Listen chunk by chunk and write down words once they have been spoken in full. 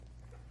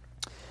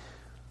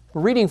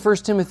We're reading 1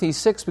 Timothy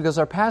 6 because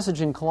our passage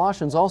in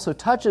Colossians also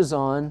touches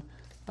on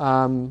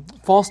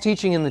false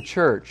teaching in the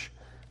church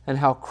and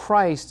how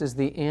Christ is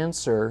the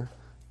answer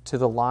to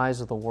the lies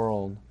of the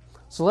world.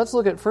 So let's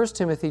look at 1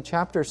 Timothy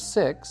chapter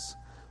 6.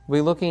 We'll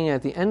be looking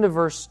at the end of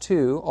verse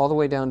 2 all the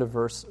way down to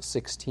verse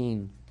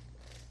 16.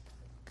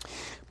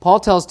 Paul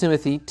tells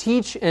Timothy,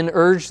 "Teach and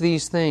urge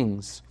these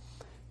things.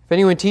 If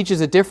anyone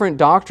teaches a different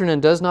doctrine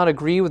and does not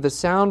agree with the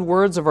sound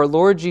words of our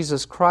Lord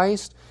Jesus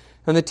Christ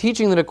and the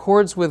teaching that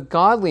accords with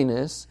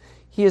godliness,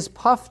 he is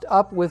puffed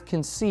up with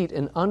conceit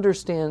and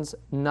understands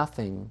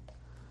nothing.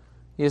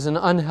 He has an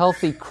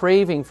unhealthy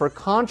craving for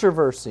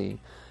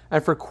controversy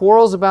and for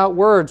quarrels about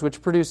words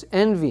which produce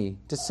envy,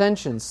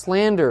 dissension,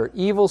 slander,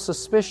 evil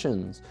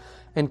suspicions,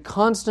 and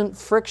constant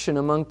friction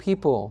among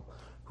people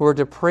who are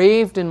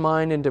depraved in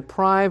mind and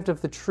deprived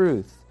of the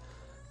truth,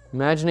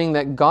 imagining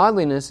that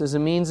godliness is a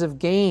means of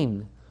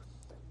gain.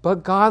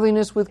 But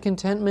godliness with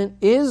contentment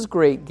is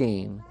great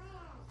gain.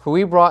 For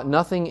we brought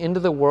nothing into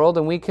the world,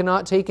 and we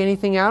cannot take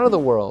anything out of the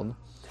world.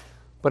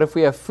 But if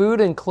we have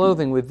food and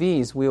clothing, with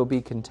these we will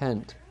be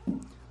content.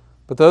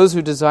 But those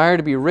who desire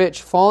to be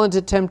rich fall into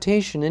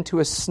temptation, into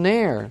a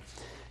snare,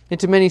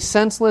 into many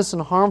senseless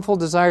and harmful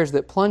desires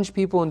that plunge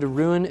people into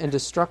ruin and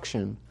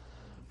destruction.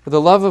 For the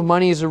love of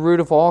money is a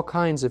root of all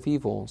kinds of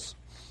evils.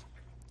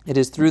 It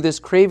is through this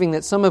craving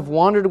that some have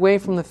wandered away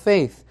from the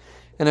faith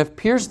and have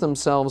pierced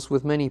themselves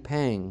with many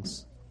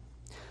pangs.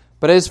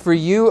 But as for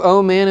you,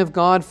 O man of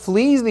God,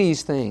 flee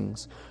these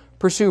things.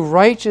 Pursue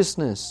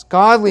righteousness,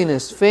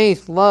 godliness,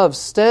 faith, love,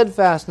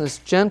 steadfastness,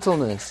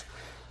 gentleness.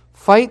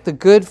 Fight the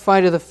good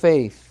fight of the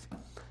faith.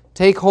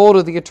 Take hold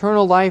of the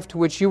eternal life to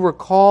which you were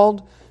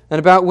called and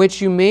about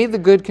which you made the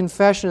good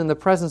confession in the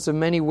presence of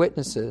many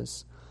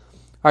witnesses.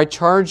 I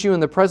charge you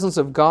in the presence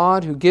of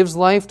God, who gives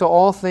life to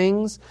all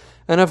things,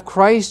 and of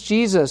Christ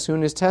Jesus, who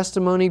in his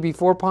testimony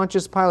before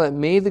Pontius Pilate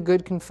made the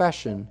good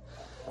confession,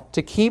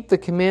 to keep the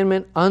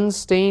commandment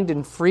unstained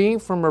and free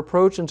from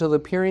reproach until the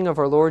appearing of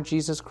our Lord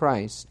Jesus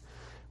Christ,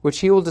 which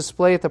he will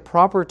display at the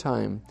proper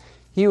time.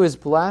 He who is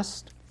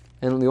blessed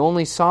and the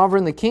only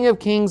sovereign, the King of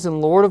kings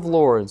and Lord of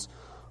lords,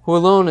 who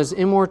alone has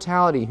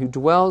immortality, who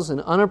dwells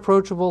in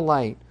unapproachable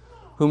light,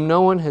 whom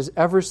no one has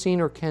ever seen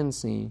or can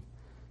see.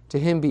 To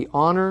him be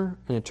honor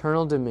and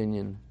eternal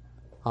dominion.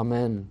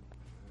 Amen."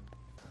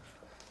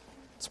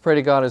 Let's pray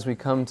to God as we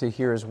come to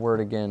hear his word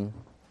again.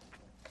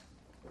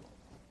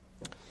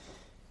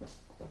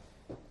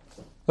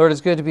 Lord,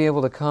 it's good to be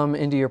able to come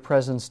into your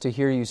presence to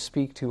hear you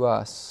speak to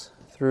us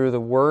through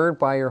the word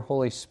by your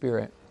Holy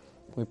Spirit.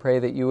 We pray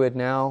that you would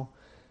now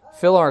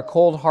fill our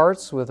cold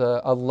hearts with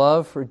a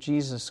love for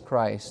Jesus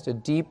Christ, a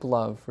deep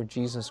love for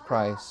Jesus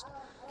Christ.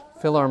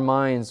 Fill our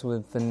minds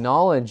with the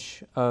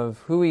knowledge of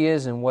who he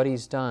is and what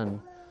he's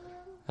done.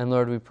 And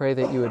Lord, we pray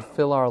that you would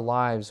fill our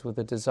lives with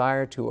a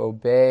desire to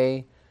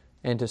obey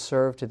and to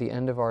serve to the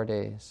end of our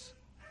days.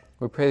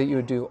 We pray that you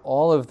would do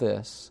all of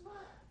this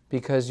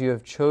because you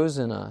have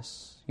chosen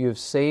us. You have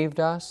saved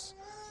us,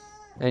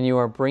 and you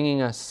are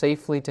bringing us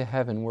safely to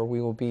heaven where we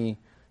will be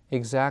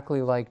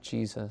exactly like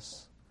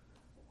Jesus.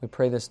 We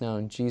pray this now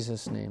in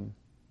Jesus' name.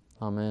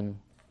 Amen.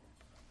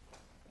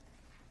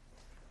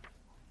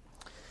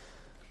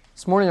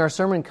 This morning our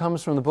sermon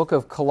comes from the book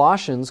of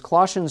Colossians,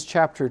 Colossians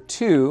chapter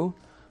 2,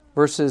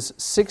 verses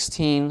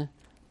 16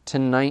 to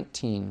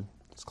 19.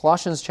 It's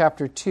Colossians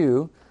chapter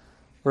 2,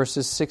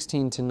 verses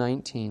 16 to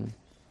 19.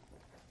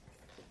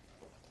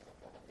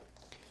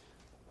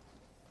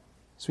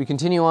 As we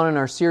continue on in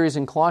our series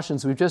in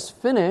Colossians, we've just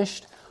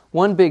finished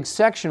one big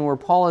section where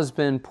Paul has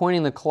been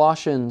pointing the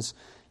Colossians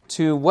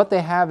to what they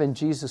have in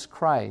Jesus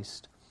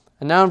Christ.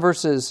 And now in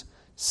verses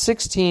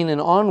 16 and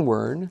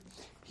onward,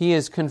 he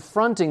is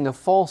confronting the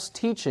false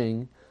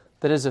teaching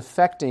that is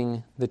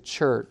affecting the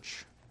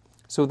church.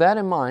 So with that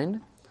in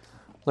mind,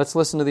 let's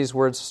listen to these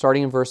words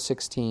starting in verse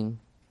 16.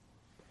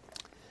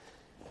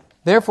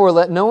 "Therefore,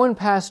 let no one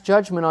pass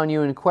judgment on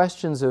you in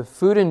questions of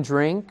food and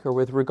drink, or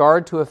with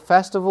regard to a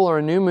festival or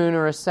a new moon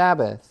or a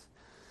Sabbath.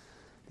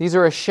 These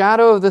are a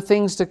shadow of the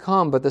things to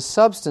come, but the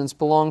substance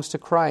belongs to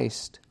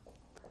Christ.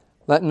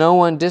 Let no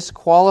one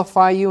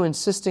disqualify you,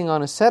 insisting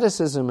on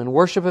asceticism and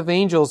worship of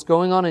angels,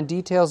 going on in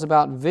details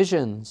about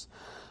visions,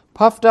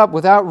 puffed up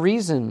without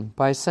reason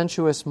by a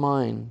sensuous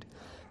mind,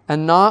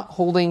 and not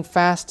holding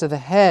fast to the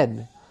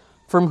head,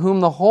 from whom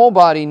the whole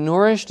body,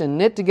 nourished and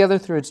knit together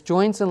through its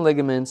joints and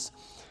ligaments,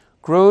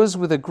 grows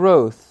with a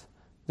growth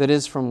that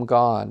is from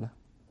God."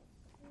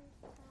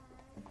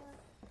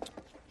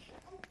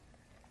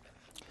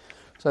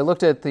 So I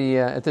looked at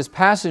this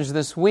passage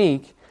this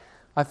week.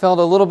 I felt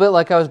a little bit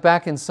like I was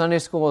back in Sunday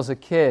school as a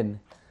kid.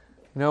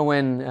 You know,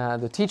 when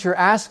the teacher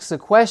asks a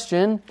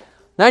question,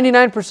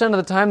 99%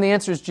 of the time the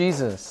answer is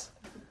Jesus.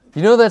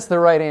 You know that's the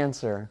right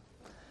answer.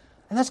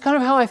 And that's kind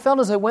of how I felt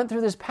as I went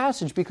through this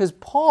passage, because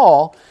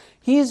Paul,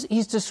 he's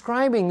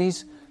describing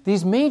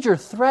these major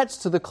threats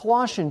to the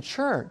Colossian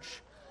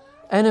church.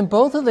 And in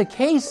both of the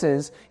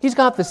cases, he's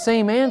got the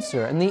same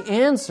answer. And the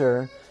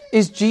answer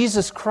is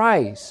Jesus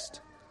Christ.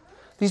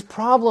 These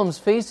problems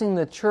facing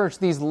the church,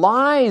 these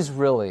lies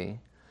really,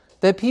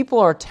 that people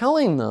are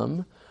telling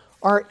them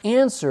are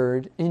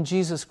answered in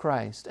Jesus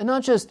Christ. And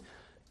not just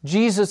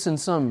Jesus in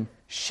some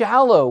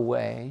shallow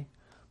way,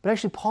 but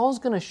actually Paul's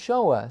going to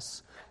show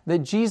us that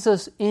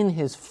Jesus in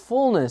His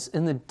fullness,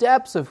 in the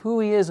depths of who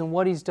He is and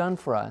what He's done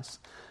for us,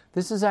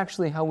 this is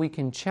actually how we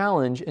can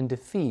challenge and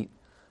defeat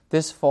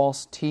this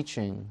false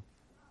teaching.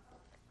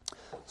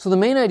 So the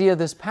main idea of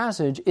this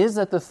passage is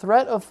that the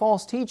threat of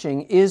false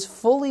teaching is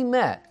fully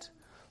met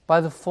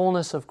by the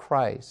fullness of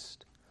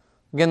Christ.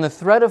 Again, the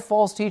threat of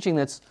false teaching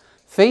that's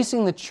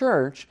facing the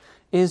church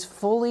is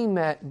fully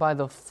met by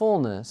the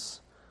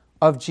fullness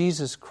of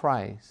Jesus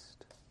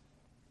Christ.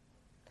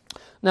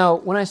 Now,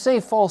 when I say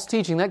false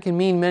teaching, that can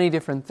mean many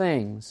different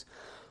things.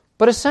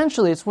 But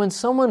essentially, it's when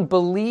someone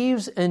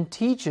believes and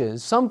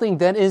teaches something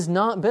that is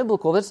not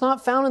biblical, that's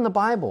not found in the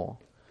Bible.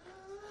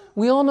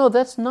 We all know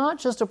that's not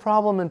just a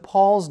problem in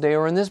Paul's day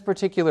or in this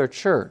particular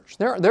church.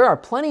 There are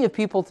plenty of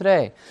people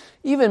today,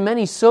 even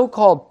many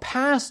so-called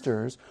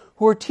pastors,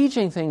 who are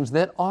teaching things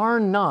that are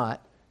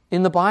not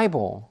in the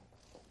Bible.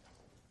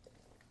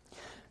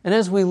 And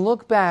as we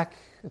look back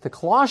at the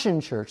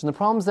Colossian church and the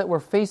problems that were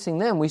facing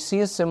them, we see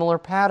a similar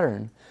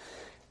pattern.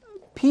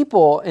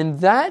 People in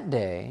that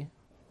day,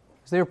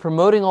 as they were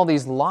promoting all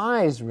these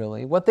lies,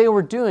 really, what they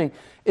were doing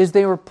is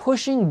they were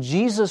pushing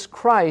Jesus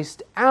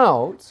Christ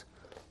out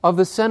of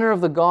the center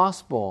of the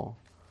gospel.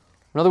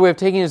 Another way of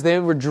taking it is they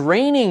were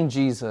draining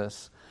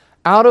Jesus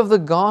out of the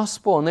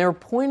gospel, and they were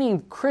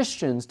pointing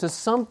Christians to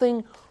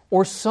something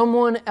or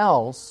someone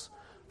else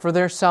for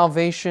their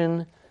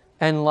salvation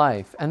and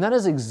life. And that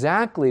is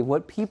exactly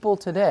what people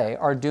today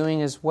are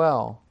doing as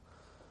well.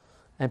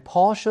 And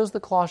Paul shows the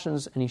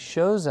Colossians, and he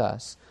shows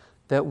us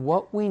that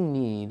what we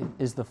need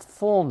is the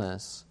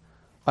fullness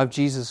of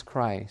Jesus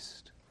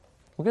Christ.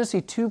 We're going to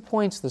see 2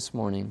 points this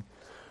morning.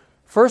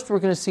 First, we're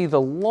going to see the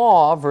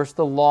law versus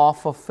the law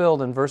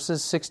fulfilled in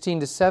verses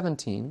 16 to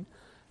 17.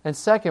 And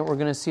second, we're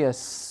going to see a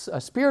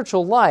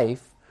spiritual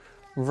life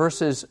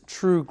versus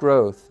true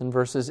growth in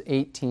verses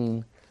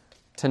 18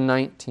 to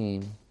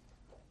 19.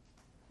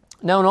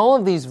 Now, in all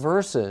of these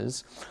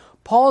verses,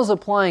 Paul is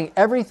applying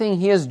everything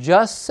he has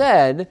just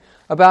said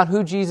about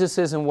who Jesus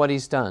is and what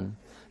He's done.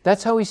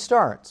 That's how he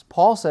starts.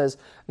 Paul says,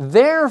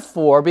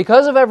 "Therefore,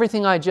 because of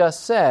everything I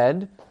just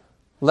said,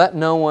 let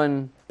no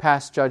one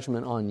pass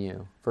judgment on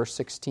you." Verse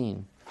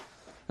 16.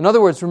 In other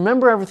words,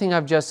 remember everything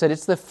I've just said.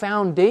 It's the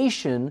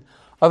foundation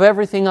of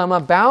everything I'm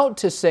about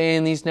to say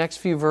in these next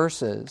few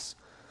verses.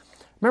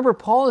 Remember,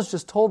 Paul has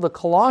just told the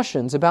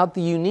Colossians about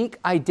the unique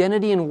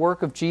identity and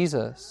work of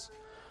Jesus.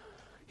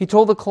 He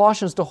told the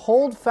Colossians to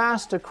hold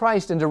fast to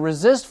Christ and to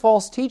resist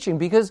false teaching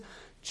because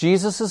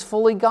Jesus is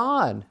fully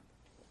God.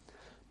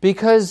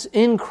 Because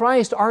in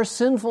Christ our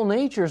sinful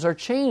natures are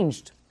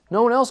changed.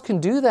 No one else can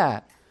do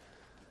that.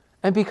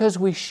 And because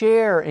we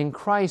share in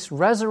Christ's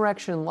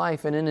resurrection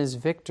life and in His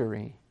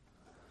victory.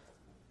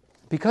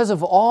 Because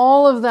of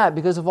all of that,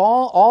 because of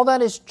all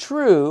that is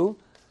true,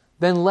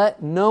 then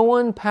let no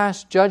one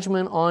pass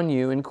judgment on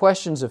you in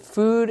questions of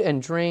food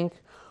and drink,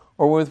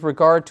 or with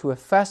regard to a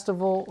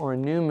festival or a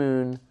new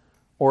moon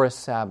or a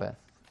Sabbath.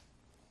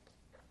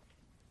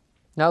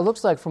 Now it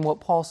looks like from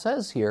what Paul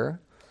says here,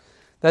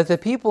 that the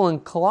people in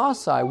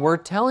Colossae were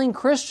telling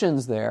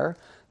Christians there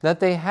that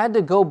they had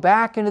to go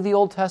back into the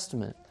Old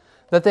Testament,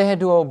 that they had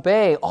to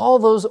obey all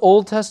those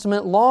Old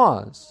Testament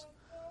laws.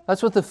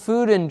 That's what the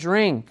food and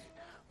drink,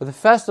 or the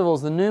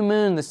festivals, the new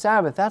moon, the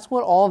Sabbath, that's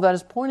what all of that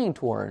is pointing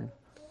toward.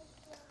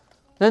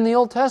 Then in the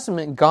Old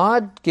Testament,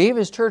 God gave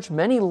His church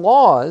many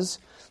laws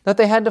that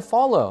they had to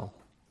follow.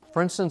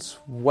 For instance,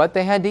 what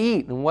they had to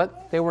eat and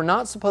what they were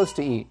not supposed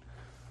to eat,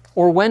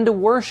 or when to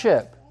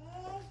worship.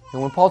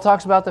 And when Paul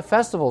talks about the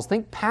festivals,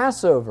 think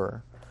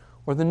Passover,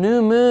 or the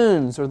new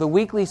moons, or the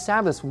weekly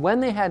Sabbaths, when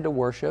they had to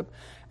worship,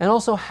 and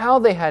also how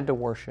they had to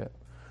worship.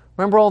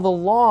 Remember all the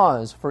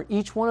laws for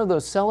each one of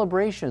those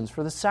celebrations,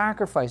 for the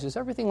sacrifices,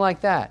 everything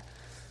like that.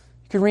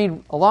 You can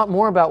read a lot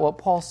more about what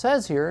Paul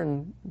says here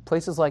in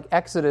places like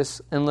Exodus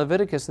and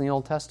Leviticus in the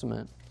Old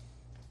Testament.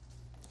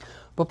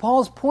 But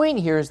Paul's point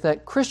here is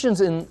that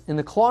Christians in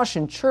the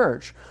Colossian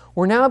church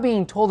were now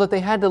being told that they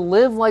had to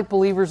live like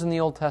believers in the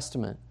Old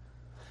Testament.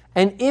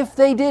 And if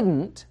they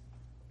didn't,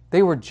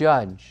 they were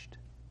judged.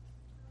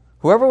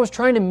 Whoever was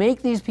trying to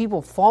make these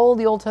people follow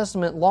the Old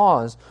Testament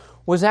laws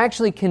was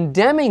actually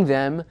condemning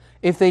them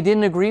if they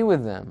didn't agree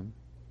with them.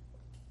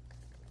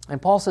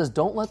 And Paul says,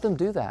 don't let them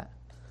do that.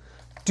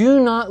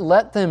 Do not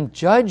let them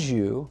judge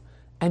you,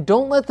 and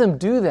don't let them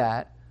do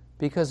that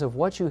because of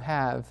what you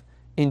have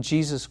in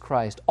Jesus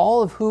Christ.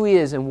 All of who He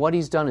is and what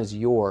He's done is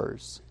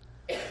yours.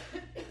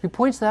 He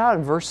points that out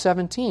in verse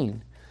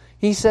 17.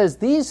 He says,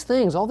 these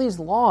things, all these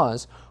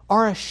laws,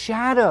 are a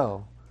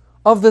shadow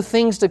of the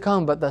things to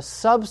come, but the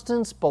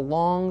substance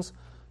belongs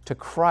to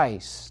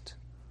Christ.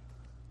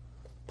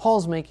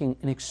 Paul's making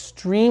an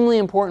extremely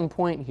important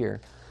point here.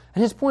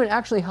 And his point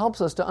actually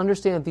helps us to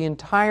understand the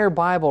entire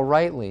Bible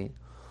rightly.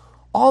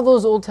 All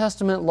those Old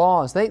Testament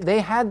laws,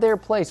 they had their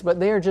place, but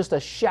they are just a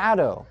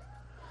shadow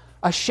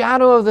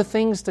of the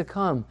things to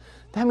come.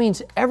 That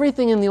means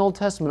everything in the Old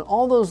Testament,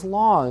 all those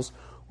laws,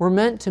 were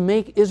meant to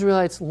make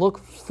Israelites look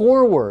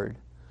forward,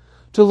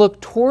 to look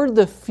toward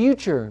the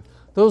future.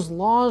 Those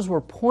laws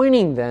were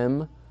pointing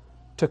them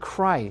to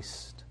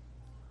Christ.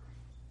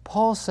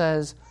 Paul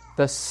says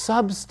the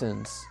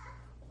substance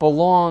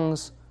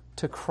belongs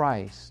to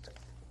Christ.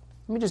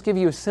 Let me just give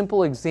you a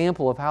simple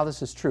example of how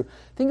this is true.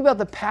 Think about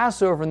the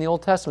Passover in the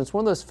Old Testament. It's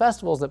one of those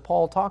festivals that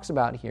Paul talks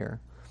about here.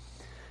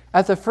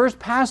 At the first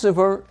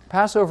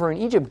Passover in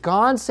Egypt,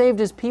 God saved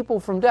His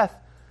people from death.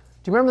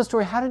 Do you remember the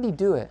story? How did He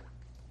do it?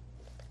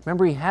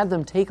 Remember, He had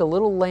them take a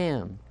little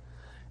lamb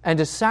and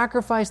to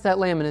sacrifice that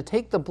lamb and to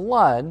take the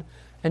blood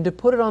and to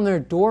put it on their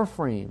door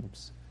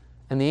frames.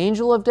 And the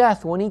angel of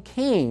death, when he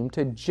came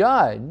to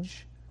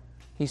judge,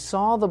 he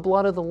saw the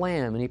blood of the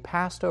lamb and he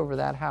passed over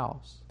that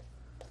house.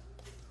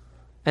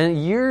 And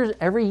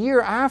every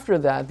year after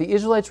that, the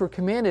Israelites were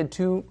commanded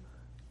to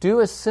do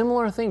a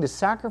similar thing, to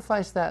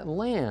sacrifice that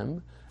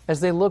lamb as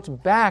they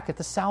looked back at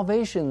the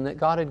salvation that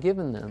God had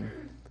given them.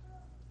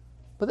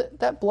 But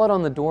that blood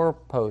on the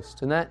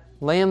doorpost and that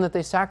lamb that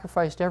they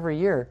sacrificed every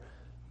year,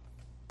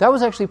 that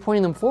was actually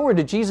pointing them forward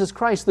to Jesus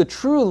Christ, the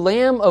true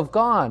Lamb of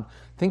God.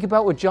 Think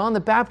about what John the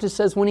Baptist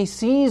says when he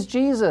sees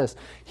Jesus.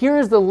 Here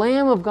is the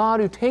Lamb of God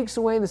who takes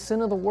away the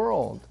sin of the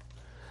world.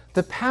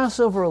 The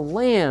Passover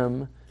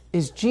lamb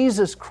is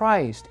Jesus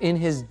Christ in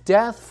His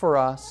death for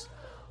us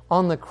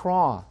on the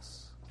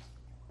cross.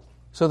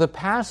 So the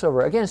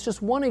Passover, again, it's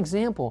just one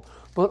example,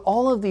 but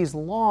all of these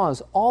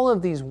laws, all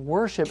of these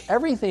worship,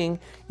 everything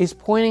is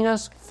pointing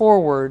us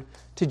forward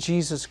to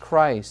Jesus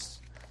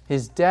Christ.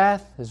 His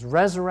death, His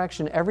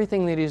resurrection,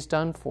 everything that He has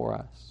done for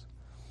us.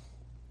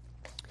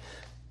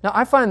 Now,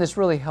 I find this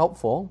really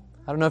helpful.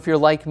 I don't know if you're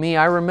like me.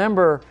 I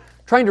remember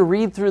trying to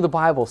read through the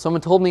Bible.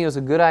 Someone told me it was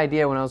a good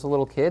idea when I was a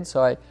little kid,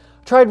 so I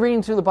tried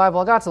reading through the Bible.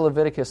 I got to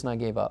Leviticus and I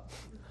gave up.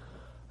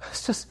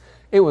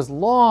 It was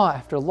law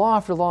after law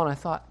after law, and I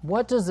thought,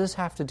 what does this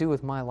have to do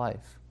with my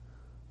life?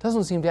 It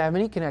doesn't seem to have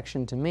any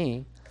connection to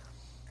me.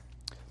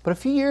 But a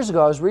few years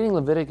ago, I was reading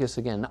Leviticus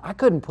again. I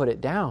couldn't put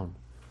it down.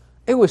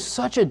 It was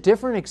such a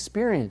different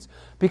experience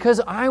because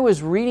I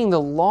was reading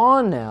the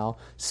law now,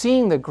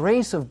 seeing the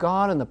grace of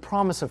God and the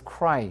promise of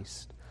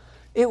Christ.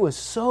 It was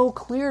so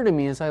clear to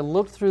me as I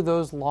looked through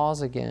those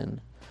laws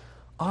again.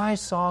 I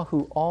saw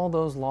who all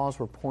those laws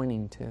were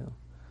pointing to.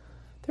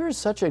 There is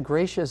such a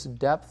gracious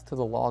depth to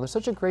the law. There's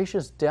such a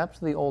gracious depth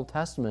to the Old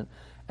Testament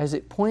as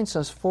it points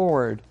us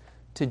forward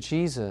to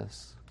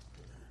Jesus.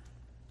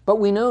 But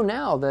we know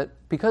now that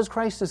because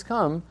Christ has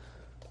come,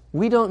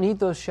 we don't need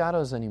those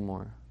shadows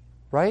anymore.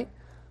 Right?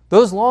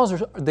 Those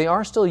laws, they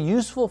are still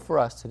useful for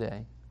us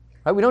today.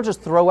 Right? We don't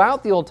just throw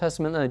out the Old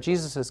Testament and that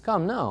Jesus has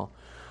come. No.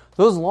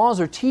 Those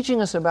laws are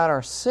teaching us about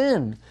our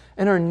sin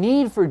and our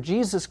need for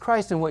Jesus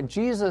Christ and what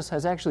Jesus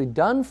has actually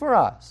done for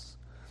us.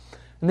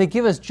 And they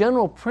give us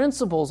general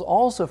principles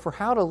also for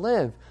how to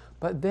live,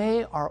 but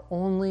they are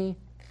only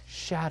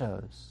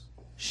shadows.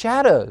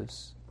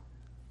 Shadows.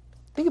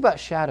 Think about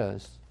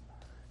shadows.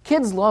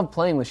 Kids love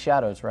playing with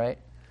shadows, right?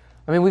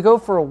 I mean, we go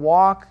for a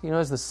walk,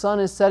 as the sun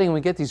is setting, and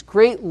we get these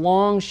great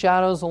long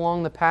shadows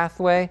along the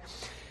pathway.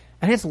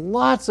 And it's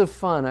lots of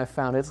fun, I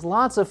found. It's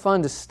lots of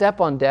fun to step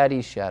on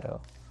Daddy's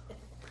shadow.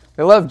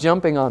 They love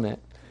jumping on it.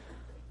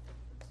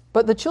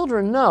 But the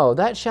children know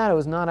that shadow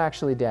is not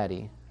actually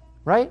Daddy,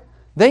 right?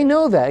 They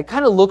know that. It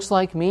kind of looks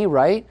like me,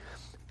 right?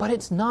 But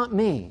it's not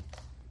me.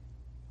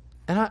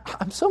 And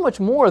I'm so much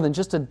more than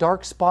just a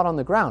dark spot on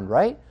the ground,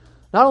 right?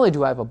 Not only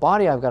do I have a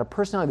body, I've got a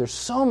personality. There's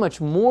so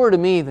much more to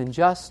me than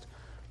just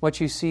what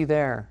you see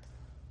there.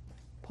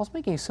 Paul's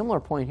making a similar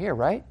point here,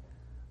 right?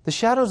 The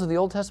shadows of the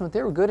Old Testament,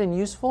 they were good and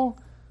useful,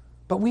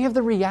 but we have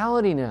the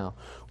reality now.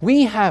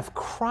 We have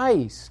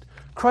Christ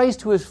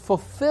who has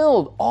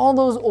fulfilled all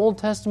those Old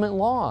Testament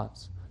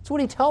laws. That's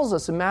what he tells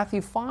us in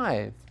Matthew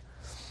 5.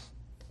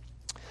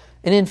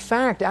 And in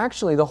fact,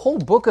 actually, the whole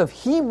book of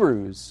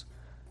Hebrews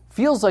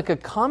feels like a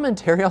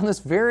commentary on this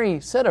very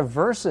set of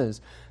verses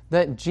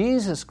that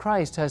Jesus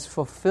Christ has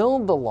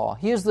fulfilled the law.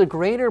 He is the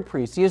greater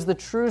priest. He is the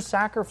true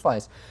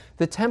sacrifice,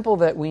 the temple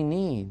that we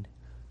need.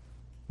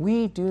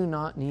 We do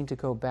not need to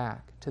go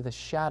back to the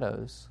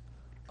shadows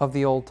of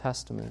the Old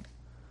Testament.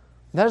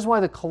 That is why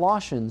the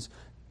Colossians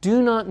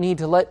do not need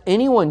to let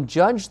anyone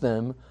judge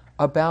them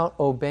about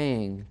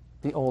obeying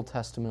the Old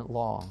Testament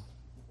law.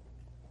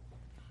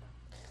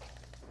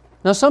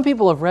 Now, some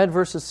people have read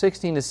verses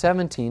 16 to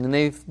 17, and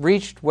they've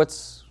reached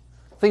what's,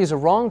 I think, is a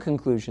wrong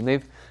conclusion.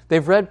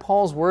 They've read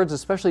Paul's words,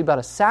 especially about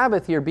a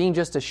Sabbath here being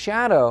just a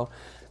shadow,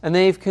 and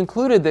they've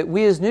concluded that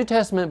we as New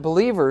Testament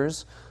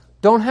believers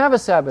don't have a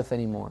Sabbath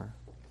anymore.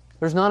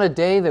 There's not a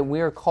day that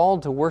we are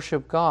called to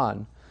worship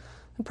God.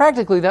 And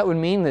practically that would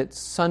mean that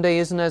Sunday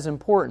isn't as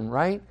important,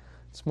 right?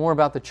 It's more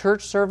about the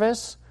church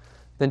service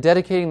than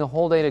dedicating the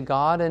whole day to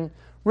God, and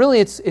really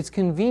it's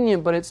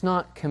convenient, but it's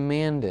not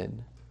commanded.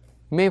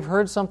 You may have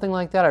heard something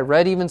like that. I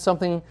read even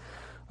something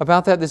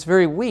about that this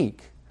very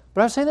week.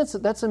 But I would say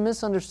that's a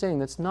misunderstanding.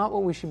 That's not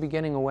what we should be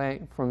getting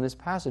away from this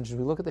passage as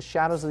we look at the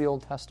shadows of the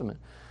Old Testament.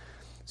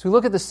 So we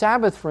look at the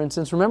Sabbath, for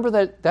instance. Remember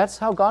that that's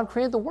how God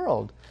created the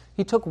world.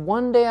 He took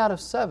one day out of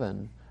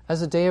 7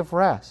 as a day of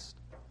rest.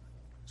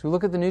 As we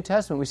look at the New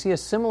Testament, we see a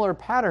similar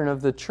pattern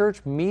of the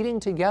church meeting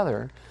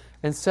together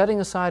and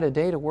setting aside a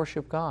day to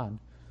worship God.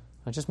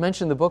 I just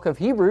mentioned the book of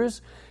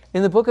Hebrews.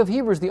 In the book of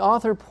Hebrews, the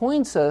author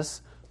points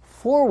us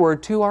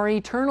forward to our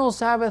eternal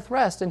Sabbath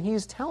rest, and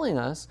he's telling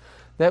us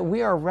that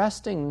we are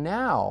resting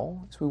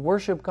now as we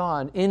worship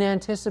God in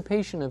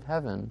anticipation of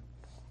heaven.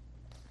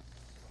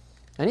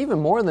 And even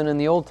more than in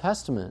the Old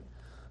Testament,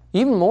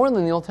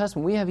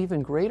 we have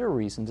even greater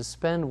reason to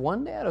spend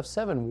one day out of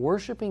 7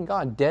 worshiping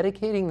God,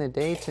 dedicating the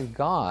day to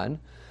God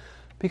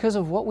because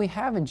of what we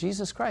have in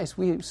Jesus Christ.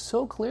 We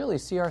so clearly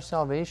see our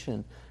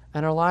salvation,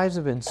 and our lives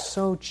have been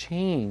so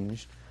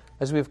changed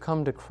as we have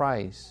come to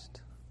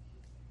Christ.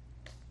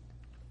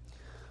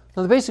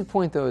 Now, the basic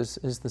point, though,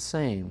 is the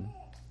same.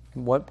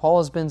 What Paul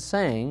has been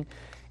saying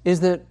is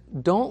that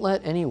don't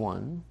let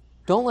anyone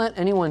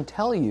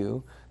tell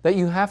you that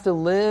you have to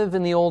live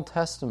in the Old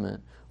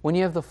Testament when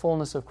you have the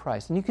fullness of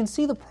Christ. And you can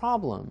see the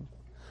problem.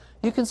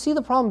 You can see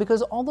the problem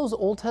because all those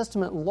Old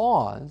Testament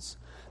laws,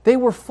 they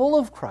were full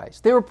of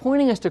Christ. They were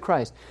pointing us to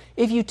Christ.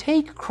 If you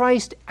take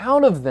Christ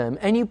out of them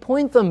and you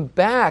point them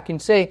back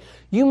and say,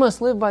 you must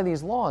live by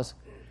these laws,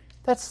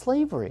 that's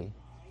slavery.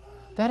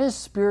 That is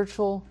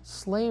spiritual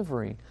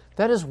slavery.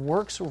 That is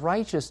works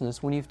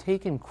righteousness when you've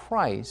taken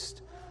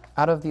Christ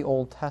out of the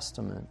Old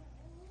Testament.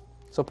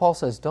 So Paul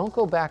says, don't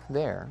go back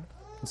there.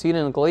 You can see it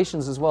in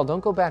Galatians as well.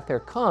 Don't go back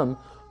there. Come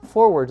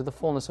forward to the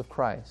fullness of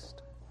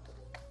Christ.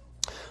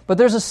 But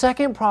there's a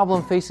second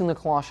problem facing the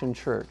Colossian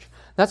church.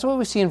 That's what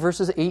we see in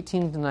verses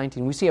 18 to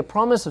 19. We see a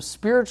promise of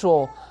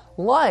spiritual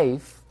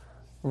life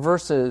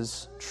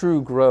versus true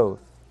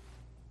growth.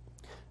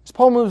 As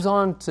Paul moves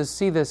on to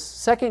see this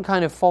second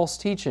kind of false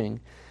teaching,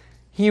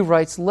 he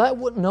writes,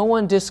 let no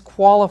one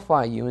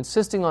disqualify you,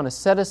 insisting on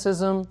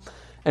asceticism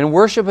and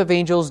worship of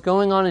angels,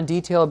 going on in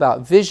detail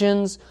about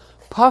visions,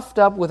 puffed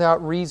up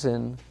without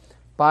reason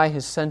by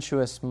his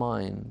sensuous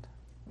mind.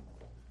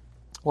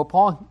 What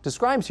Paul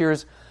describes here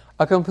is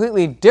a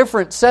completely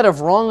different set of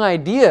wrong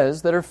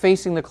ideas that are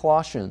facing the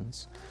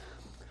Colossians.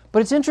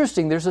 But it's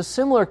interesting, there's a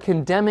similar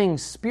condemning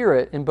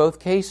spirit in both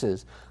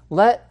cases.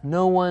 Let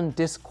no one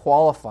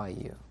disqualify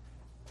you.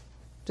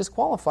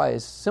 Disqualify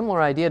is a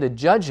similar idea to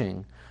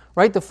judging,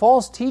 right? The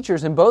false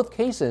teachers in both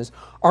cases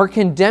are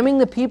condemning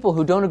the people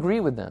who don't agree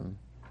with them.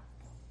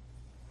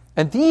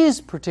 And these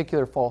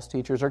particular false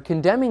teachers are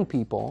condemning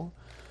people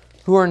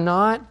who are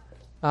not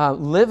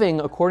living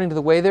according to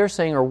the way they're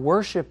saying or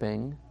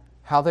worshiping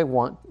how they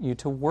want you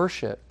to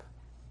worship.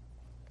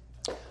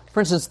 For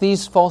instance,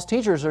 these false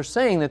teachers are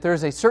saying that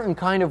there's a certain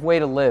kind of way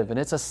to live, and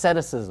it's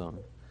asceticism.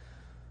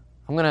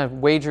 I'm going to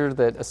wager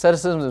that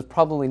asceticism is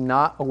probably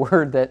not a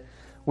word that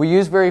we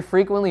use very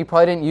frequently. You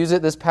probably didn't use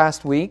it this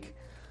past week.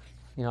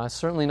 It's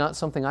certainly not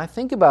something I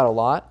think about a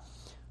lot.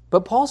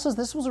 But Paul says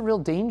this was a real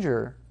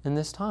danger in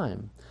this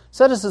time.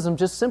 Asceticism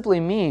just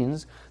simply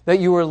means that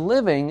you are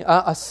living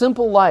a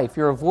simple life.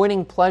 You're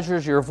avoiding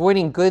pleasures. You're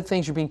avoiding good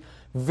things. You're being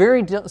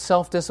very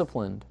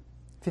self-disciplined.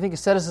 If you think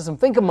asceticism,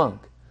 think a monk.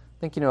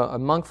 Think, a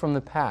monk from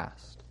the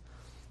past.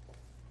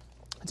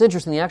 It's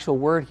interesting. The actual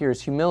word here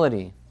is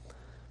humility.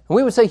 And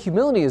we would say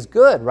humility is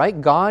good, right?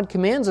 God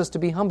commands us to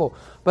be humble.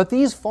 But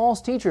these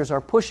false teachers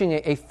are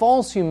pushing a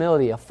false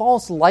humility, a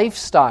false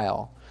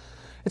lifestyle.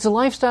 It's a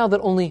lifestyle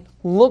that only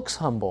looks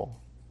humble.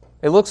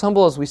 It looks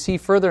humble as we see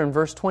further in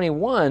verse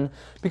 21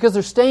 because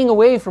they're staying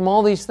away from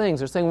all these things.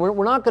 They're saying,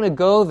 we're not going to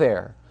go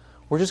there.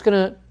 We're just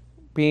going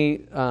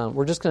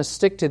to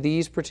stick to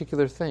these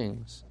particular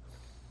things.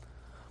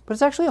 But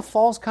it's actually a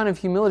false kind of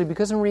humility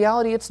because in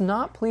reality it's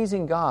not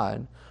pleasing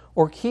God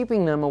or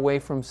keeping them away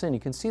from sin.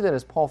 You can see that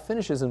as Paul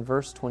finishes in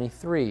verse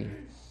 23.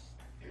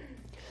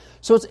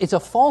 So it's a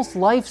false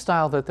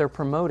lifestyle that they're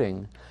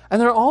promoting. And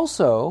they're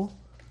also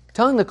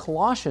telling the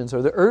Colossians,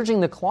 or they're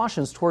urging the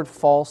Colossians toward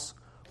false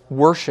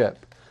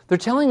worship. They're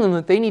telling them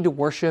that they need to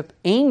worship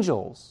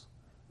angels.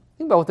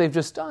 Think about what they've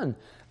just done.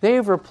 They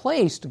have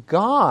replaced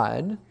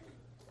God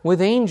with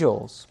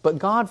angels. But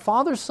God,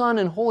 Father, Son,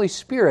 and Holy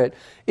Spirit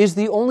is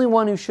the only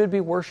one who should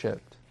be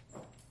worshipped.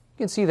 You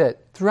can see that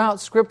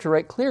throughout Scripture,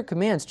 right? Clear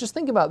commands. Just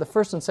think about the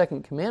first and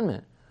second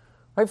commandment.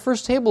 Right?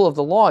 First table of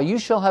the law, you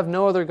shall have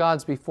no other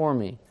gods before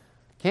me.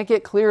 Can't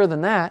get clearer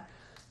than that.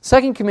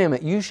 Second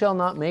commandment, you shall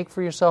not make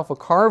for yourself a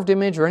carved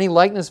image or any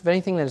likeness of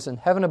anything that is in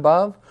heaven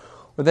above,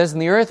 or that is in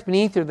the earth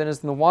beneath, or that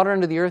is in the water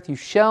under the earth. You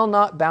shall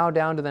not bow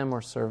down to them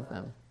or serve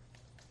them.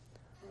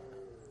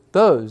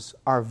 Those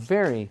are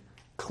very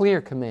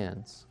clear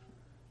commands.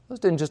 Those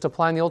didn't just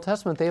apply in the Old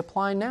Testament, they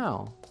apply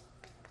now.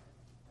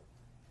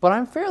 But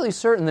I'm fairly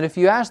certain that if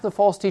you ask the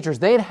false teachers,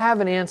 they'd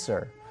have an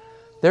answer.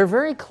 They're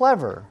very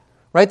clever,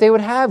 right? They would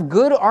have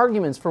good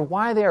arguments for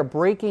why they are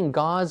breaking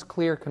God's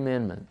clear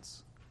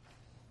commandments.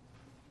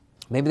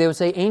 Maybe they would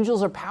say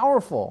angels are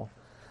powerful.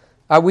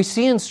 We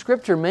see in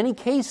Scripture many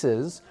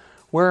cases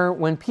where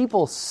when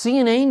people see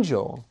an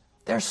angel,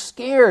 they're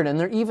scared and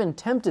they're even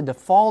tempted to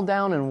fall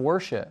down and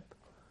worship.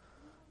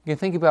 You can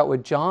think about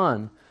what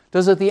John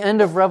does at the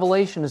end of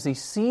Revelation as he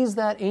sees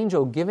that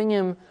angel giving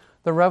him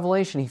the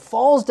revelation. He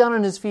falls down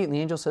on his feet and the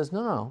angel says,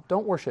 no,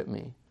 don't worship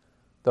me,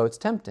 though it's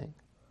tempting.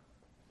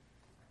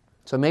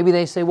 So maybe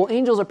they say, well,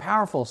 angels are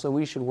powerful, so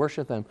we should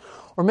worship them.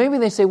 Or maybe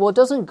they say, well,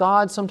 doesn't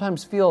God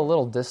sometimes feel a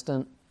little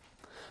distant?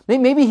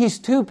 Maybe he's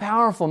too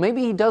powerful.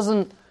 Maybe he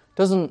doesn't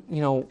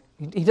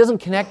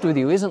connect with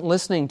you, isn't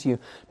listening to you.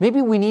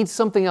 Maybe we need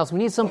something else. We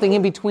need something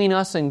in between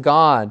us and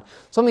God,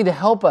 something to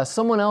help us,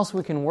 someone else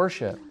we can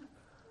worship.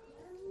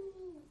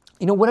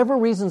 Whatever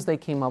reasons they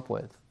came up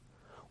with,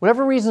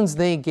 whatever reasons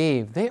they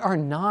gave, they are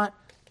not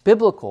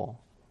biblical.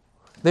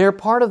 They are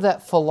part of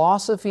that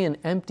philosophy and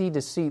empty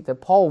deceit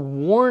that Paul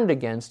warned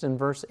against in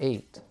verse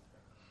 8.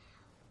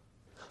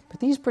 But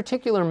these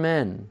particular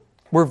men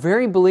were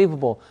very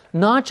believable,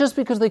 not just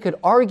because they could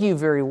argue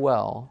very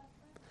well,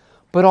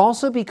 but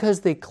also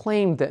because they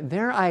claimed that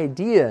their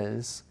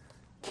ideas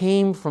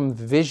came from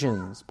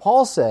visions.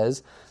 Paul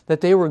says that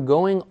they were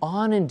going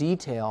on in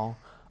detail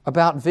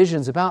about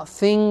visions, about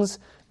things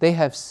they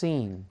have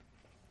seen.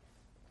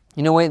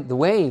 In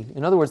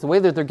other words, the way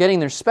that they're getting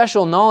their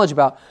special knowledge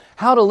about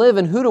how to live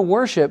and who to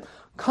worship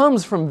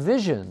comes from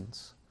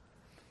visions.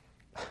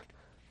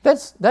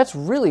 That's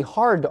really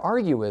hard to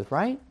argue with,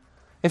 right?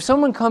 If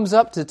someone comes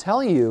up to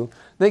tell you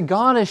that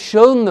God has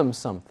shown them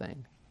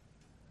something,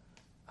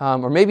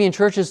 or maybe in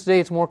churches today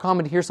it's more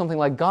common to hear something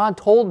like, God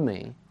told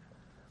me,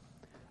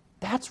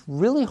 that's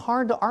really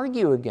hard to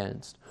argue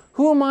against.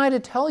 Who am I to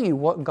tell you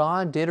what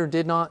God did or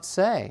did not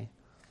say?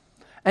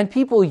 And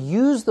people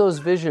use those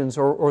visions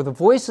or the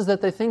voices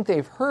that they think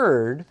they've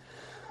heard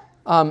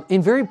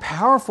in very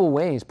powerful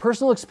ways.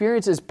 Personal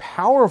experience is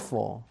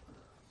powerful,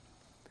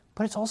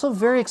 but it's also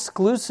very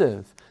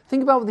exclusive.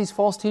 Think about what these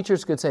false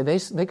teachers could say.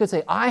 They could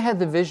say, I had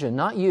the vision,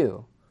 not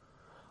you.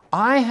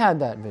 I had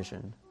that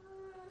vision.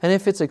 And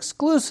if it's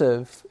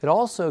exclusive, it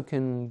also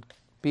can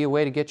be a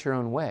way to get your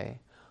own way.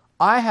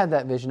 I had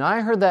that vision.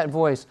 I heard that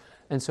voice.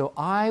 And so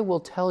I will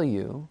tell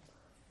you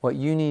what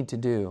you need to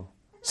do.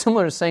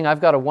 Similar to saying,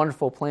 I've got a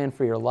wonderful plan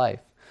for your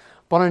life,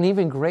 but on an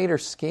even greater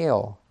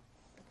scale.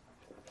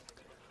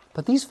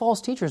 But these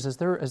false teachers, as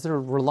they're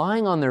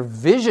relying on their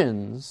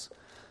visions,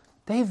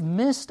 they've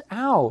missed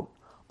out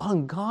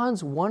on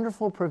God's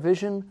wonderful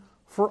provision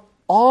for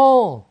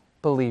all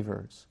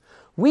believers.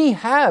 We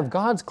have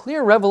God's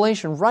clear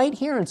revelation right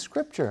here in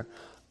Scripture.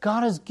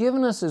 God has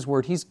given us His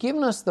Word. He's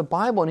given us the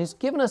Bible, and He's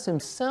given us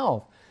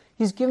Himself.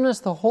 He's given us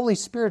the Holy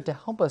Spirit to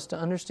help us to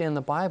understand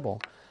the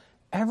Bible.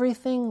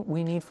 Everything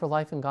we need for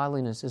life and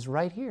godliness is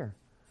right here.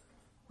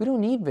 We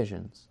don't need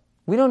visions.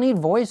 We don't need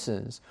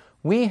voices.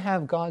 We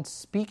have God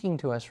speaking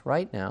to us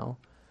right now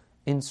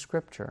in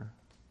Scripture.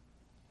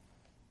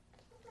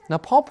 Now,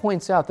 Paul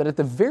points out that at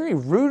the very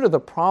root of the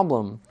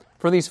problem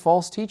for these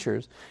false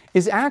teachers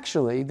is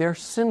actually their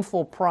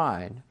sinful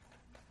pride.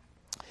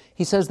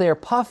 He says they are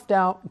puffed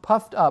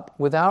up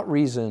without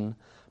reason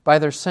by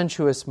their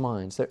sensuous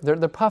minds.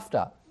 They're puffed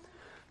up.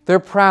 They're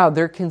proud,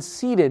 they're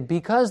conceited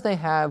because they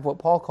have what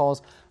Paul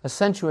calls a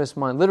sensuous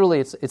mind.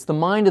 Literally, it's the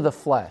mind of the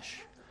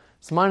flesh.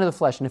 It's the mind of the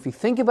flesh. And if you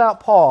think about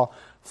Paul,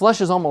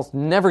 flesh is almost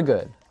never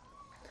good.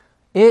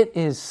 It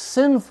is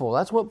sinful.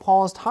 That's what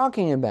Paul is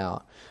talking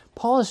about.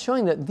 Paul is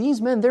showing that these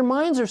men, their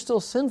minds are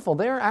still sinful.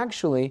 They are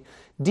actually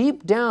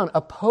deep down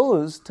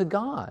opposed to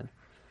God.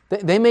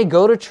 They may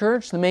go to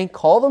church, they may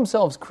call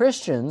themselves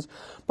Christians,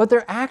 but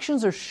their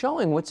actions are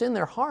showing what's in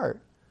their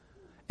heart.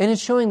 And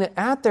it's showing that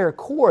at their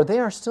core, they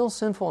are still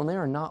sinful and they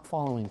are not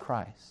following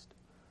Christ.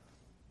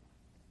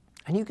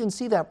 And you can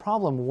see that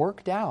problem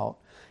worked out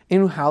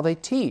in how they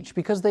teach,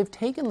 because they've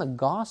taken the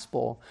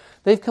gospel,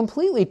 they've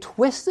completely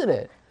twisted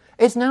it.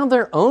 It's now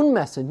their own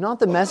message, not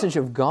the message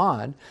of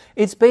God.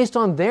 It's based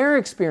on their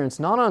experience,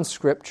 not on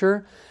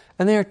Scripture.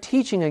 And they are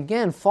teaching,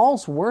 again,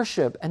 false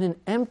worship and an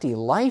empty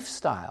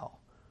lifestyle.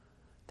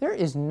 There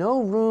is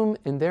no room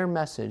in their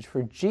message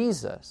for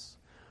Jesus,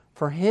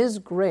 for His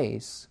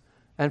grace,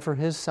 and for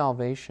His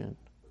salvation.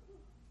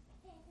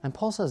 And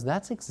Paul says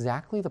that's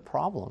exactly the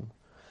problem.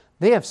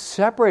 They have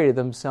separated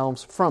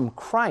themselves from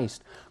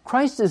Christ.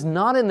 Christ is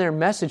not in their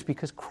message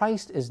because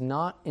Christ is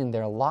not in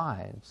their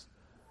lives.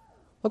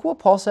 Look what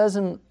Paul says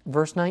in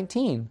verse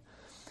 19.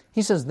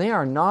 He says, they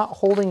are not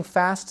holding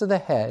fast to the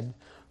head,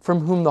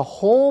 from whom the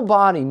whole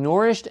body,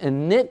 nourished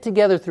and knit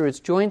together through its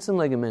joints and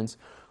ligaments,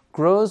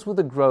 grows with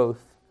the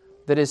growth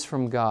that is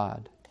from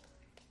God.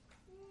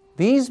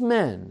 These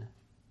men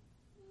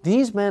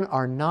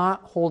are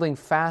not holding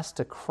fast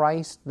to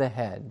Christ the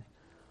head.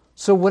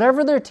 So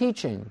whatever they're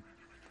teaching,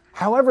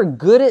 however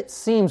good it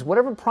seems,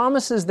 whatever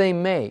promises they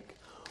make,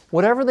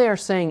 whatever they are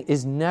saying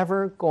is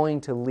never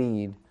going to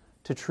lead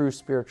to true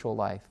spiritual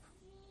life.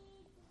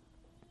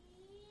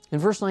 In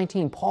verse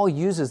 19, Paul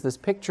uses this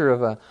picture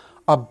of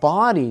a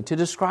body to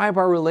describe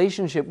our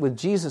relationship with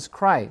Jesus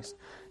Christ.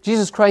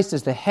 Jesus Christ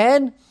is the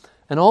head,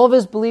 and all of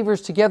His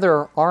believers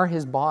together are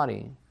His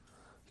body.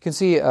 You can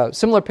see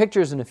similar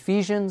pictures in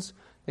Ephesians.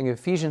 Think of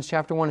Ephesians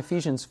chapter 1,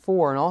 Ephesians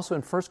 4, and also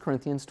in 1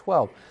 Corinthians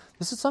 12.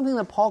 This is something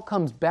that Paul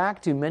comes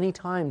back to many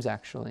times,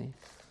 actually.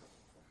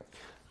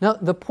 Now,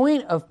 the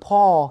point of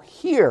Paul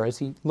here, as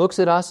he looks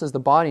at us as the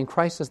body and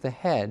Christ as the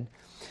head,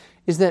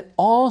 is that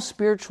all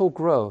spiritual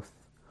growth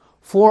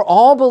for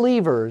all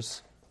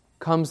believers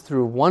comes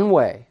through one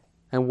way,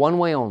 and one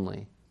way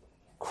only,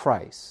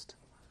 Christ.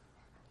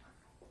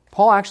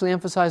 Paul actually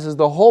emphasizes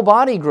the whole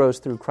body grows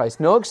through Christ.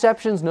 No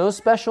exceptions, no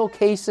special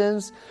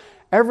cases.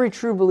 Every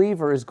true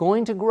believer is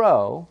going to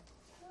grow.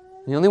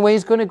 The only way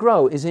he's going to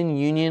grow is in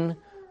union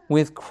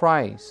with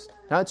Christ.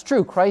 Now it's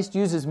true, Christ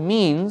uses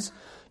means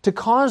to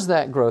cause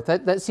that growth.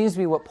 That seems to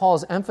be what Paul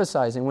is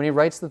emphasizing when he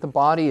writes that the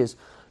body is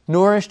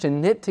nourished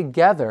and knit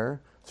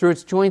together through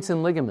its joints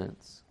and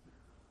ligaments.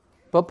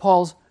 But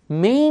Paul's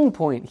main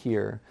point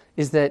here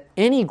is that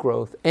any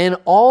growth and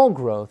all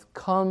growth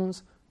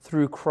comes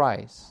through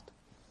Christ.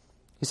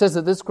 He says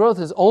that this growth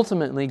is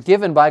ultimately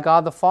given by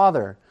God the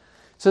Father.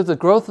 So the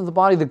growth of the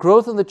body, the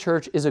growth of the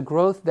church is a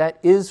growth that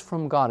is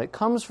from God. It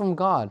comes from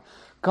God.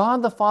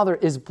 God the Father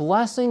is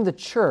blessing the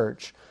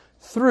church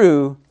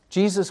through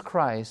Jesus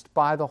Christ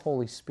by the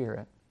Holy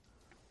Spirit.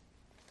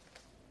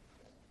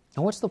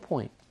 And what's the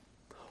point?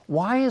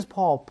 Why is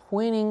Paul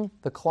pointing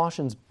the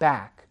Colossians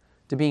back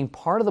to being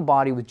part of the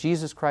body with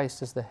Jesus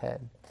Christ as the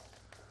head?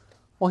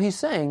 Well, he's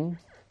saying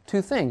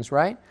two things,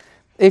 right?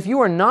 If you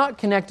are not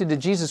connected to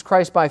Jesus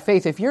Christ by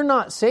faith, if you're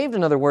not saved,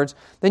 in other words,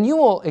 then you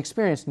will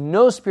experience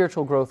no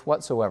spiritual growth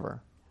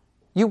whatsoever.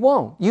 You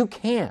won't. You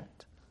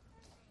can't.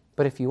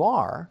 But if you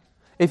are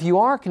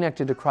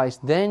connected to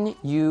Christ, then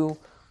you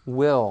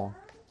will.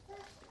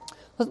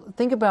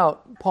 Think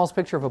about Paul's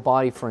picture of a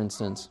body, for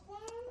instance.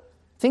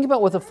 Think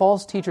about what the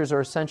false teachers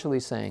are essentially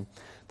saying.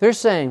 They're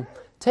saying,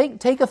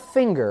 take a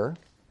finger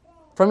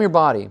from your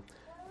body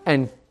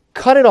and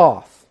cut it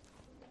off,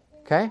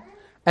 okay?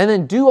 And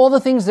then do all the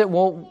things that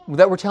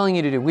we're telling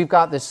you to do. We've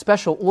got this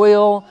special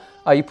oil.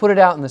 You put it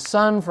out in the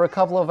sun for a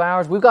couple of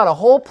hours. We've got a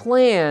whole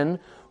plan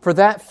for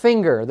that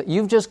finger that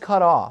you've just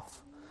cut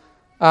off.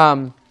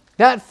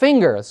 That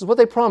finger, this is what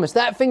they promised,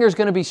 that finger is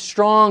going to be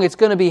strong. It's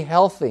going to be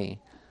healthy.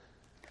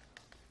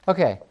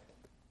 Okay,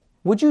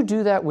 would you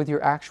do that with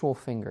your actual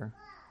finger?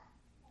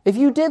 If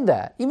you did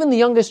that, even the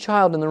youngest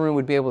child in the room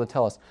would be able to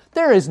tell us,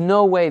 there is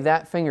no way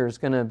that finger is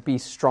going to be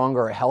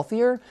stronger or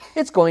healthier.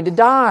 It's going to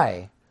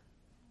die.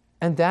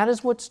 And that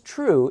is what's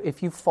true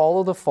if you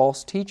follow the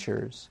false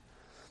teachers.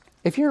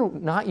 If you're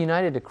not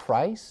united to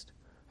Christ,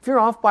 if you're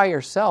off by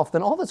yourself,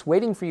 then all that's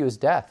waiting for you is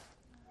death.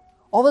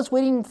 All that's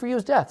waiting for you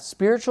is death,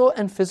 spiritual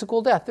and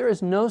physical death. There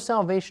is no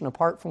salvation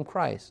apart from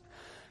Christ.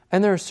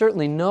 And there is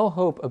certainly no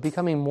hope of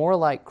becoming more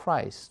like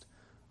Christ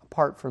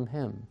apart from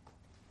Him.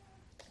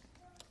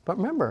 But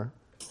remember,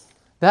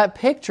 that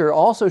picture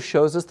also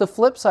shows us the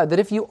flip side, that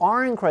if you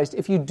are in Christ,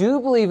 if you do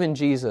believe in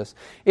Jesus,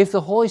 if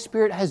the Holy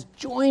Spirit has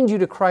joined you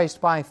to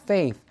Christ by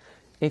faith,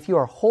 if you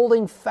are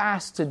holding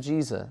fast to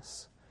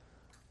Jesus,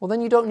 well,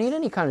 then you don't need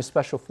any kind of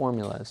special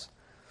formulas.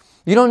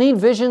 You don't need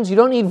visions, you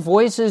don't need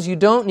voices, you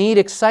don't need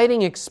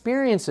exciting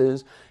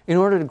experiences in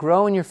order to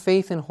grow in your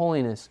faith and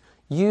holiness.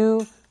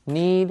 You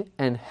need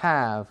and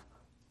have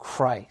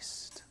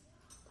Christ.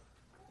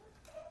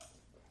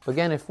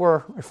 Again, if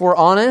we're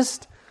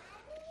honest,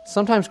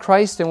 sometimes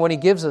Christ and what He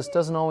gives us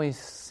doesn't always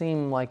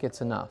seem like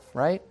it's enough,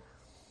 right?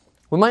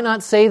 We might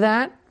not say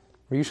that.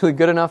 We're usually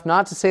good enough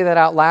not to say that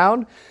out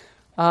loud.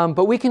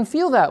 But we can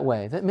feel that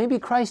way, that maybe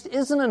Christ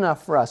isn't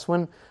enough for us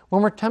when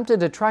we're tempted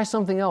to try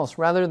something else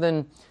rather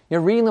than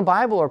reading the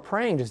Bible or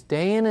praying just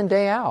day in and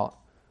day out.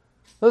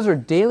 Those are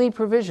daily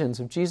provisions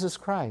of Jesus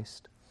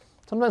Christ.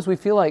 Sometimes we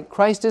feel like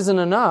Christ isn't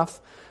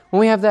enough when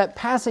we have that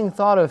passing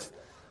thought of,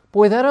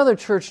 boy, that other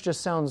church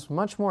just sounds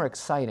much more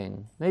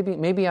exciting.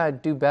 Maybe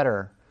I'd do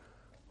better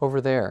over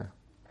there.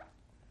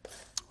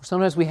 Or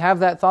sometimes we have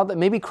that thought that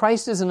maybe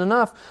Christ isn't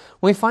enough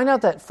when we find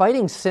out that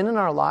fighting sin in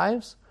our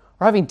lives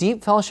or having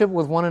deep fellowship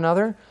with one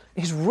another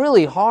is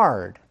really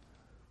hard.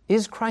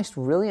 Is Christ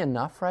really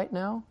enough right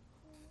now?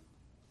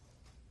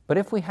 But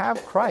if we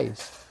have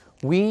Christ,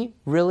 we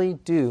really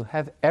do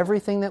have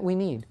everything that we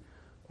need.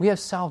 We have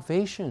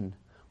salvation.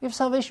 We have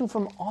salvation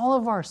from all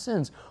of our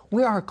sins.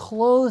 We are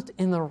clothed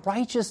in the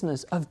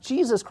righteousness of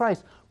Jesus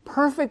Christ,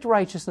 perfect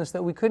righteousness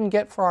that we couldn't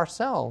get for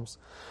ourselves.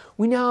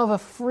 We now have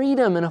a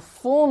freedom and a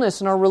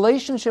fullness in our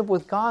relationship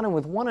with God and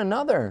with one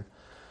another.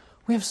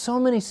 We have so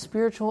many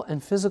spiritual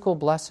and physical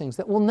blessings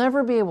that we'll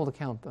never be able to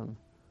count them.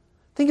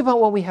 Think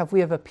about what we have. We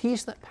have a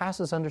peace that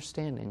passes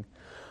understanding.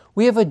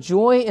 We have a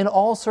joy in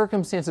all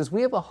circumstances.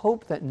 We have a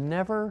hope that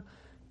never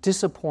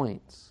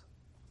disappoints.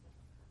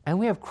 And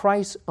we have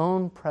Christ's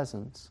own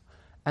presence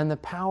and the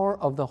power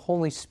of the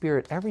Holy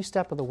Spirit every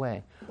step of the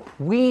way.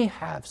 We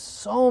have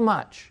so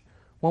much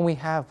when we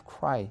have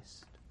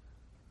Christ.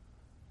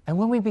 And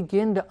when we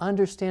begin to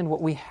understand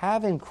what we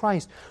have in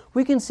Christ,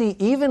 we can see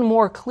even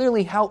more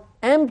clearly how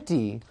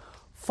empty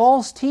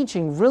false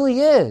teaching really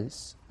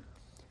is.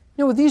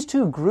 With these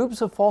two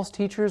groups of false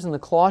teachers in the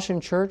Colossian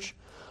church,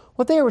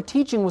 what they were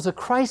teaching was a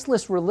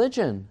Christless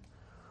religion.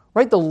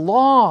 Right? The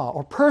law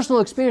or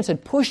personal experience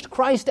had pushed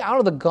Christ out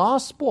of the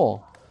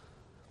gospel.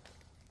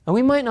 And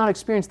we might not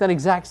experience that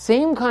exact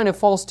same kind of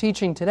false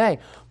teaching today,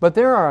 but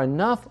there are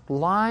enough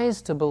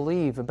lies to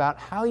believe about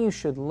how you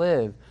should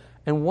live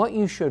and what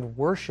you should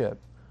worship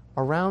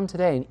around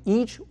today. And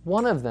each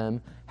one of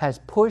them has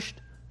pushed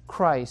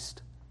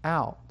Christ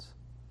out.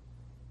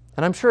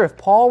 And I'm sure if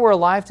Paul were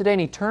alive today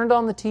and he turned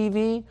on the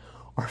TV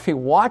or if you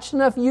watch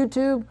enough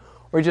YouTube,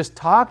 or just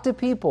talk to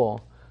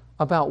people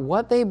about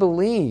what they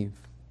believe,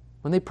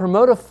 when they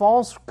promote a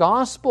false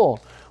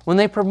gospel, when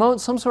they promote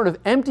some sort of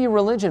empty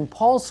religion,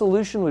 Paul's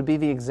solution would be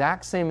the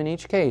exact same in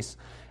each case.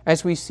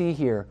 As we see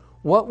here,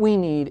 what we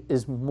need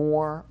is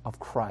more of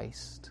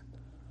Christ.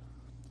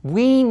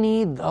 We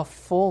need the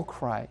full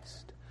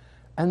Christ.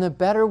 And the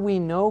better we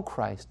know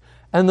Christ,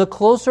 and the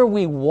closer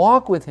we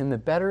walk with Him, the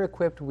better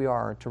equipped we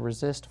are to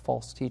resist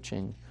false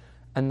teaching,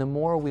 and the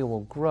more we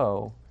will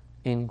grow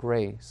in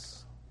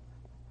grace.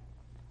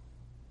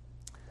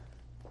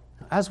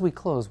 As we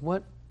close,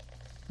 what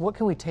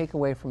can we take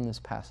away from this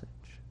passage?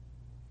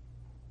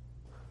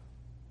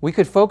 We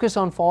could focus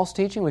on false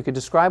teaching. We could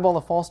describe all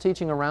the false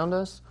teaching around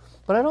us.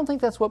 But I don't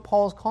think that's what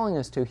Paul is calling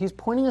us to. He's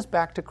pointing us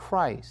back to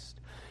Christ.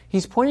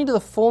 He's pointing to the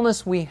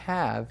fullness we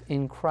have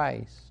in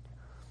Christ.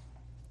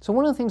 So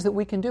one of the things that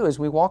we can do as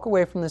we walk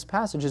away from this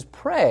passage is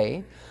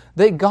pray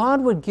that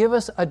God would give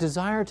us a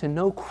desire to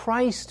know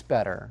Christ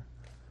better.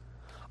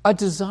 A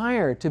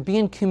desire to be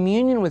in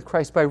communion with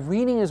Christ by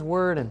reading His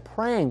Word and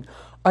praying.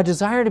 A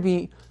desire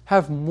to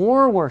have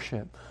more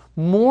worship,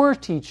 more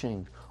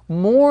teaching,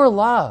 more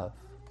love.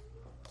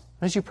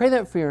 As you pray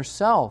that for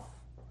yourself,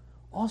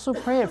 also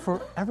pray it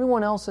for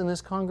everyone else in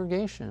this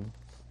congregation.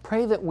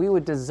 Pray that we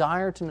would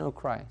desire to know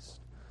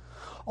Christ.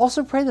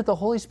 Also pray that the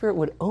Holy Spirit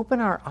would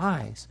open our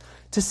eyes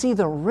to see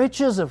the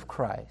riches of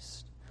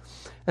Christ,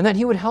 and that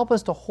He would help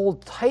us to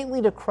hold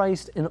tightly to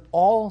Christ in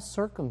all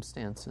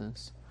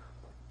circumstances.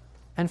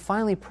 And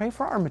finally, pray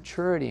for our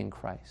maturity in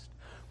Christ.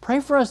 Pray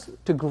for us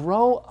to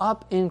grow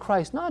up in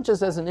Christ, not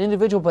just as an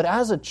individual, but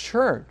as a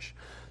church,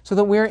 so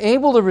that we are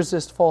able to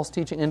resist false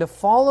teaching and to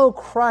follow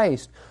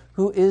Christ,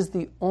 who is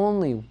the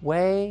only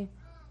way,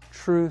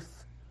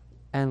 truth,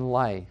 and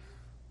life.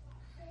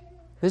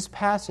 This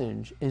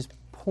passage is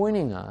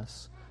pointing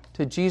us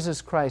to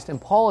Jesus Christ, and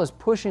Paul is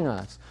pushing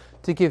us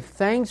to give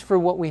thanks for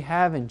what we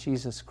have in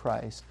Jesus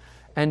Christ,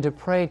 and to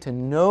pray to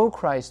know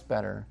Christ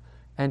better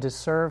and to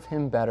serve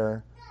Him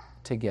better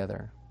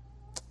together.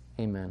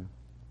 Amen.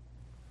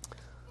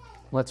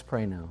 Let's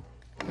pray now.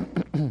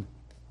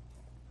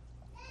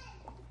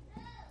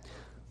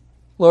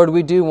 Lord,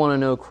 we do want to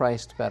know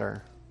Christ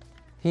better.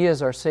 He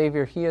is our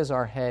Savior. He is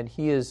our head.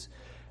 He is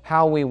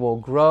how we will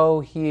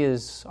grow. He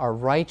is our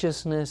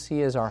righteousness.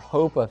 He is our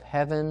hope of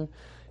heaven.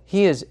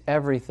 He is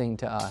everything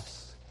to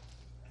us.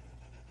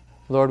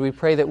 Lord, we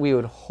pray that we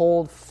would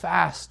hold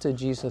fast to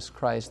Jesus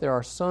Christ. There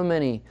are so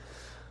many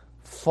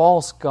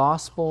false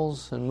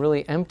gospels and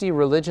really empty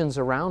religions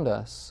around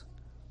us.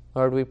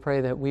 Lord, we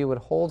pray that we would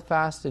hold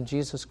fast to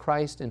Jesus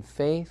Christ in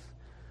faith.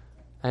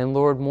 And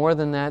Lord, more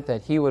than that,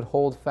 that He would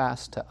hold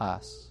fast to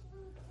us.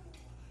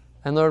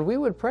 And Lord, we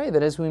would pray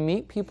that as we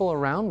meet people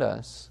around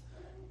us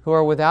who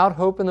are without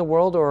hope in the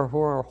world or who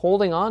are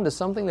holding on to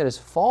something that is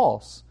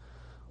false,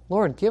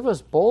 Lord, give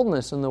us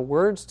boldness and the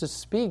words to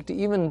speak, to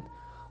even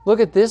look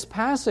at this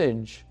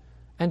passage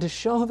and to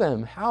show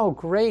them how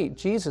great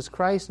Jesus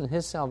Christ and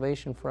His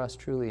salvation for us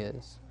truly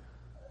is.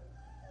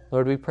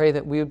 Lord, we pray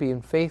that we would be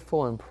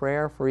faithful in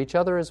prayer for each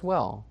other as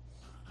well,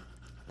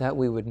 that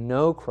we would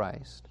know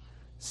Christ,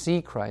 see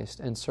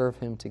Christ, and serve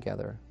Him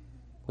together.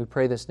 We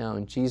pray this now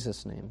in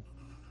Jesus' name.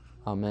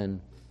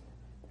 Amen.